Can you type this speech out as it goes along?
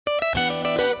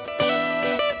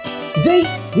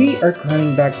Today, we are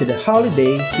coming back to the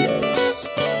holiday hills.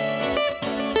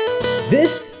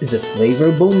 This is a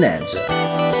flavor bonanza.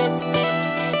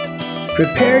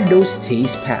 Prepare those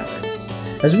taste palates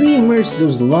as we immerse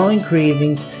those longing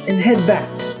cravings and head back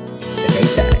to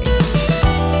Tagaytay.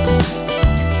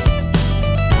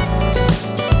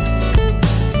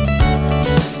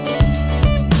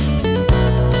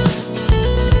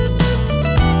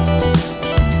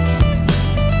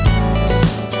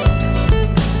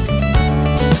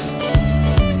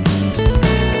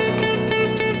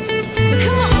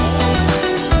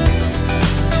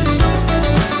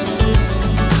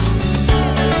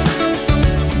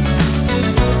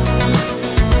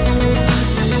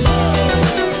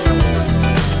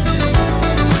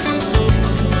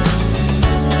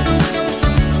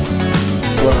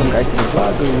 Welcome guys to the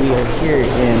vlog. We are here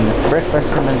in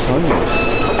Breakfast San Antonio's.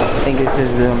 I think this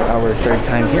is our third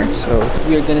time here, so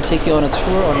we are gonna take you on a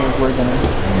tour on what we're gonna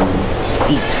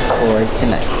eat for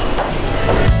tonight.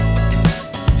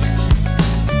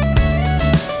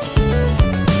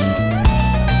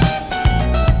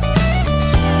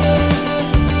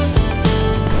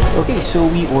 Okay, so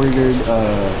we ordered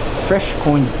fresh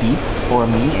corned beef for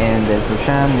me, and then for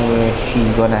Cham, she's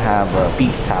gonna have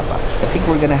beef tapa. I think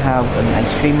we're gonna have an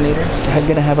ice cream later. So I'm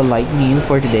gonna have a light meal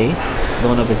for today.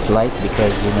 Don't know if it's light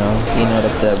because you know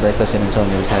that the Breakfast San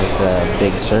Antonio's has a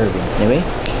big serving. Anyway,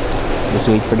 let's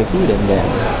wait for the food and then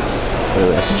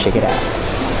let's check it out.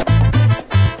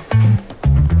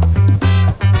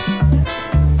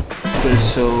 Okay,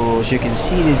 so as you can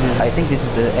see, I think this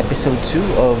is the episode 2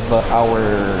 of our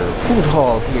food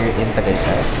haul here in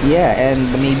Tagaytay. Yeah,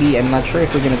 and maybe I'm not sure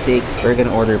if we're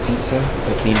gonna order pizza,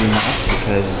 but maybe not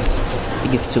because I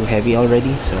think it's too heavy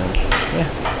already. So yeah,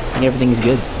 and everything's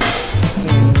good.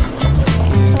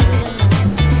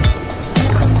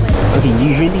 Okay,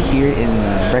 usually here in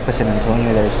Breakfast San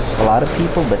Antonio, there's a lot of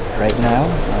people, but right now,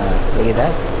 look at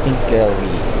that. I think we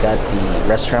got the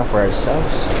restaurant for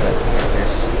ourselves, but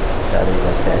there's the other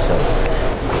ones there. So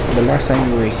the last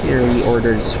time we were here, we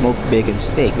ordered smoked bacon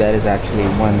steak. That is actually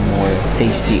one more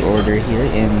tasty order here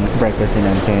in Breakfast San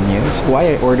Antonio's.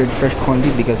 Why I ordered fresh corned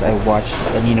beef, because I watched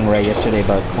a Ninong Rai yesterday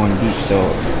about corned beef, so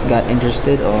got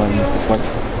interested on what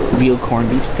real corned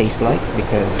beef tastes like,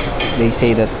 because they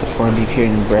say that the corned beef here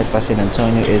in Breakfast San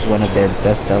Antonio is one of their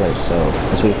best sellers. So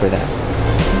let's wait for that.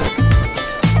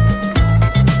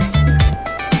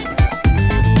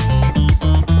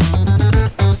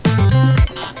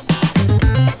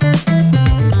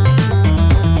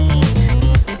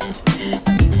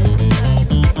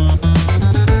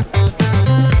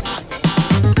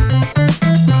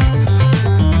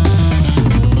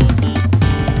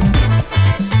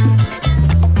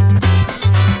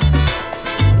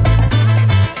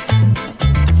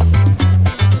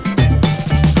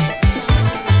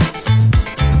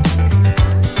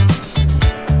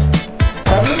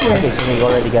 Okay, so we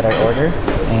already got our order,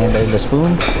 and there's the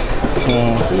spoon,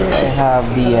 and here I have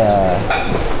the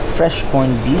fresh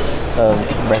corned beef of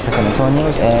Breakfast San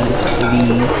Antonio's and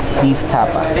the beef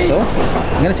tapa. So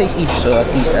I'm gonna taste each, so at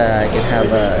least I can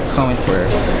have a comment for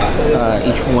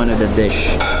each one of the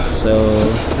dish. So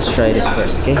let's try this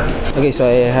first, okay? Okay, so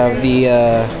I have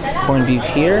the corned beef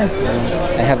here.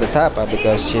 I have the tapa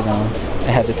because you know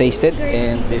I have to taste it,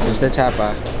 and this is the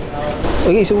tapa.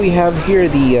 Okay, so we have here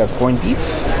the corned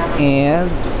beef, and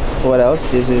what else?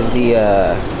 This is the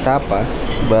tapa.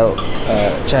 Well,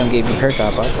 Cham gave me her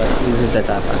tapa, but this is the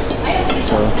tapa.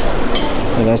 So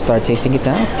we're gonna start tasting it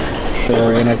now. So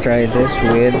we're gonna try this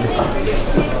with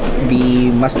the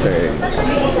mustard.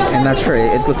 I'm not sure,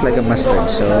 it looks like a mustard,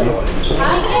 so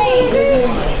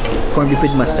corned beef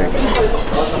with mustard.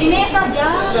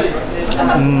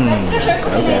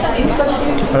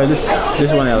 Okay.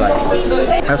 This one I like.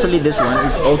 Actually, this one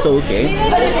is also okay,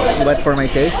 but for my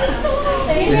taste,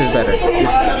 this is better.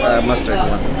 This mustard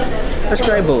one. Let's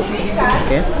try both.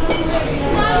 Okay.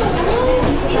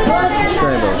 Let's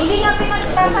try both.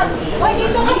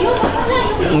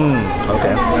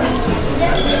 Okay.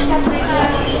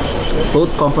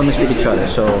 Both complements with each other.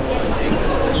 So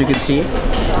as you can see,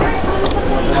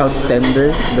 how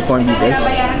tender the corned beef is.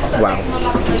 Wow.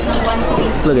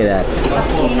 Look at that.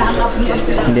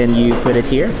 And then you put it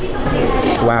here.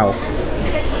 Wow.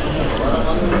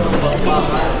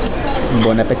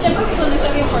 Bon appetit.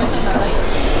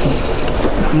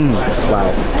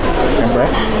 Wow. Remember?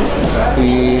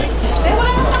 We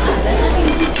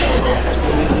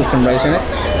put some rice in it.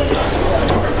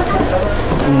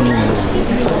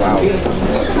 Wow.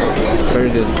 Very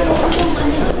good.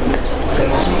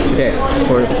 Okay,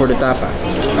 for the tapa.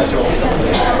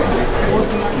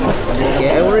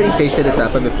 Yeah, I already tasted the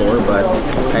tapa before, but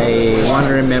I want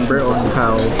to remember on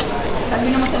how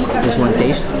this one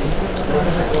tastes.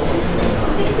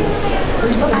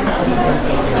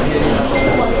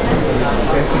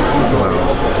 Wow.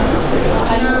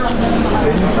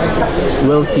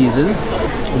 Well seasoned,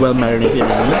 well marinated.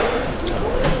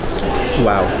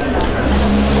 Wow.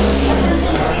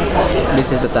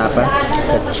 This is the tapa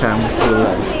that Cham will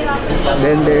love.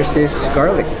 Then there's this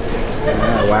garlic.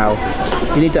 Wow.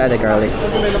 You need to add the garlic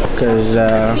because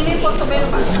yeah,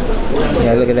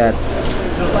 look at that.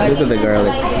 Look at the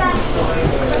garlic.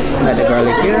 Add the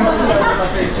garlic here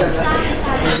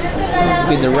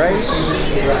with the rice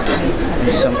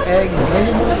and some egg.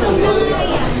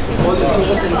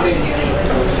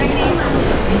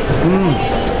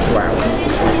 Wow.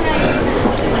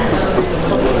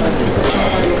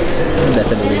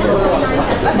 Definitely good.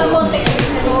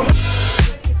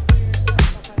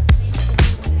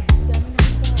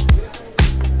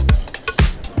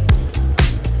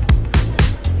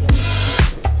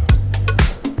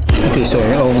 Okay, so I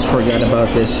almost forgot about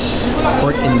this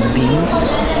pork and beans.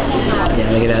 Yeah,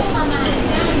 look at that.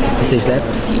 Taste that.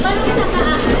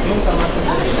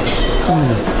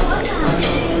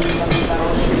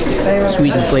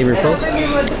 Sweet and flavorful.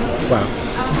 Wow.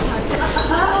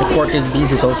 The pork and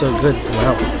beans is also good.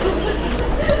 Wow.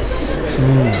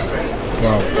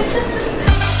 Wow.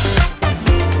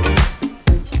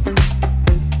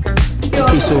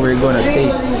 Okay, so we're gonna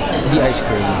taste the ice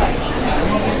cream.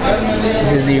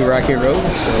 This is the Rocky Road,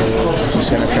 so I'm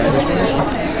just gonna try this one.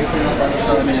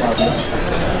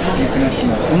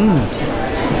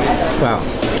 Wow,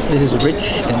 this is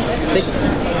rich and thick.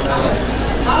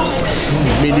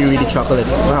 Really, really chocolate.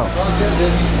 Wow.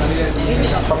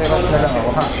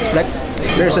 Like,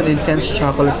 there's an intense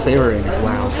chocolate flavor in it.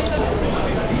 Wow.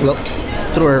 Well,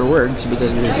 through her words,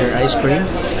 because this is her ice cream,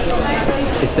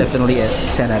 it's definitely a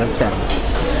 10 out of 10.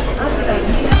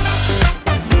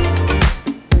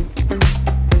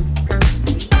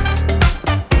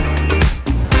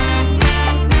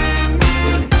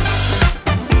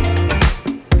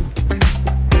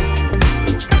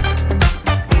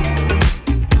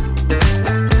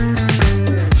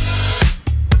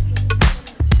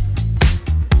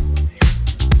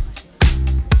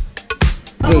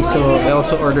 Okay, so I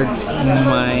also ordered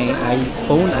my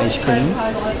own ice cream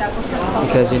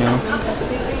because, you know,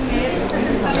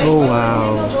 oh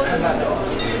wow,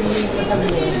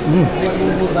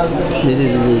 this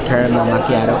is the caramel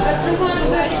macchiato.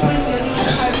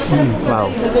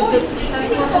 Wow.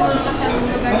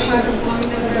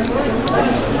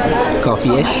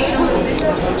 Coffee-ish,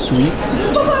 sweet,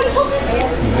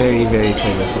 very, very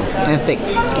flavorful, and thick,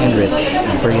 and rich.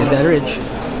 Don't forget that rich.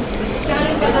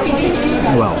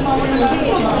 Wow,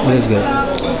 it is good.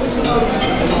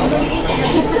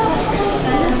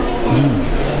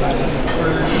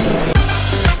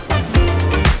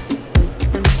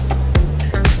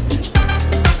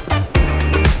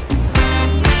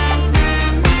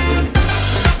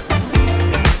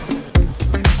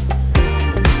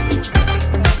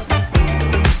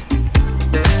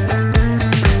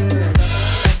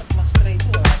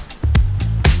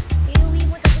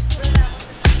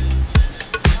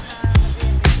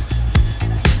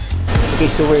 Okay,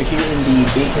 so we're here in the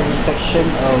bakery section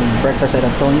of Breakfast at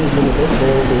Antonio's. Look at this.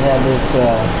 They have this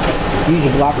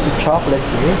huge blocks of chocolate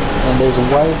here, and there's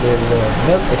white, there's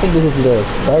milk. I think this is the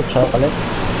dark chocolate.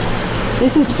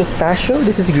 This is pistachio.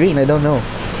 This is green. I don't know.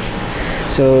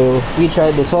 So we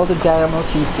tried the salted caramel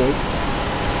cheesecake,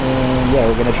 and yeah,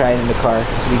 we're gonna try it in the car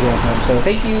as we go home. So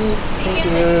thank you. Thank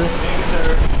you.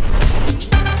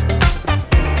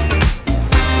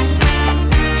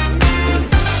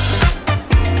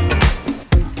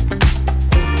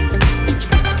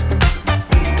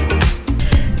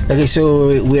 Okay,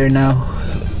 so we are now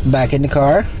back in the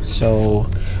car. So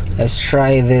let's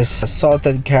try this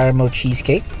salted caramel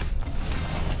cheesecake.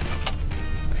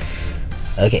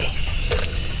 Okay.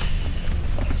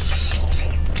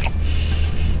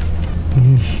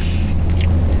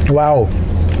 Wow.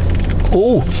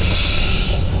 Oh.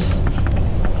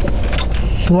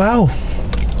 Wow.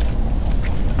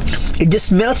 It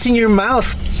just melts in your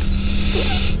mouth.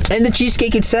 And the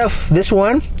cheesecake itself, this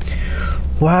one.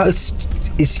 Wow,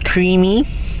 it's creamy,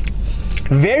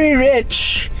 very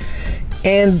rich,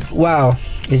 and wow,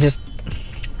 it's just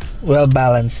well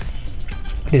balanced.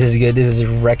 This is good. This is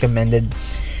recommended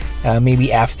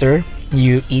maybe after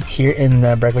you eat here in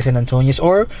Breakfast in Antonio's,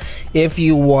 or if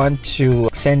you want to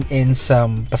send in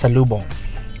some pasalubong.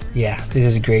 Yeah, this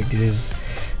is great. This is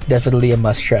definitely a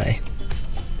must try.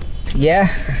 Yeah,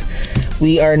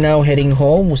 We are now heading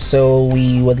home, so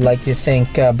we would like to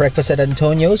thank Breakfast at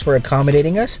Antonio's for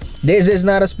accommodating us. This is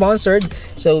not a sponsored,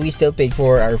 so we still paid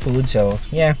for our food. So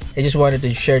yeah, I just wanted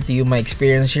to share to you my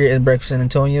experience here at Breakfast at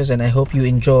Antonio's, and I hope you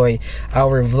enjoy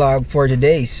our vlog for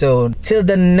today. So till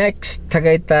the next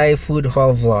Tagaytay Food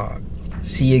Haul vlog.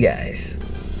 See you guys.